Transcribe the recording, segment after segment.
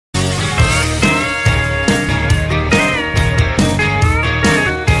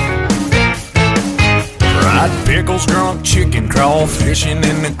smoked chicken, crawfishing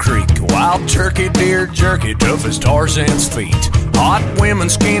in the creek, wild turkey, deer jerky, tough as Tarzan's feet. Hot women,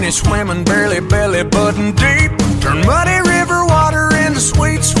 skinny swimming, barely belly button deep. Turn muddy river water into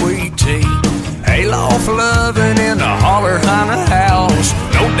sweet, sweet tea. Hayloft loving in the holler behind the house.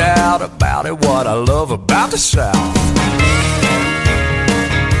 No doubt about it, what I love about the South.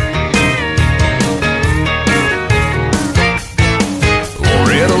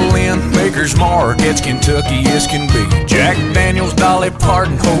 Baker's Mark, it's Kentucky as can be. Jack Daniels, Dolly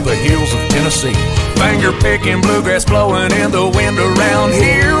Parton, hold the hills of Tennessee. Finger picking, bluegrass blowing in the wind around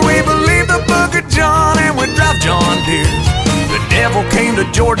here. We believe the Book of John and we drive John Deere. The devil came to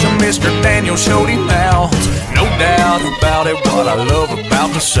Georgia, Mr. Daniel showed him out. No doubt about it, what I love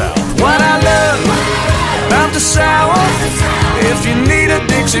about the South. What I love about the South. If you need a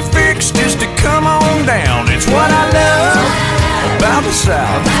Dixie fix, just to come on down. It's what I love about the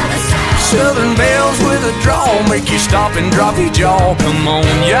South. Southern bells with a draw make you stop and drop your jaw. Come on,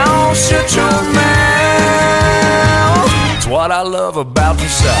 y'all, shut your mouth. It's what I love about the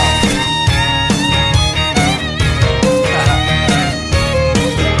South.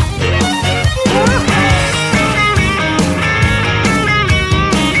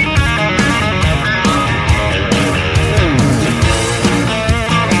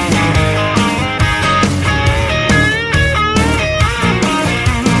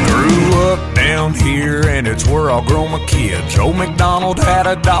 Here, and it's where I'll grow my kids. Old MacDonald had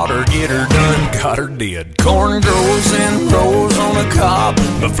a daughter, get her done, got her dead. Corn grows in rows on a cob,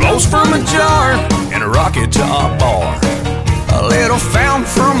 but flows from a jar in a rocket top bar. A little fountain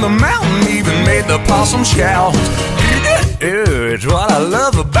from the mountain even made the possum shout. Ew, it's what I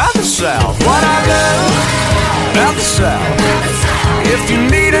love about the South. What I love about the South. If you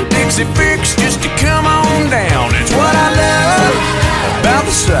need a Dixie fix, just to come on down. It's what I love about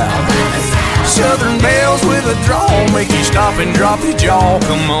the South. Southern bells with a draw make you stop and drop your jaw.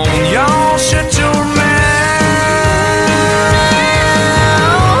 Come on, y'all, shut your mouth.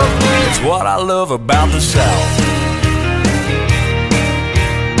 It's what I love about the South.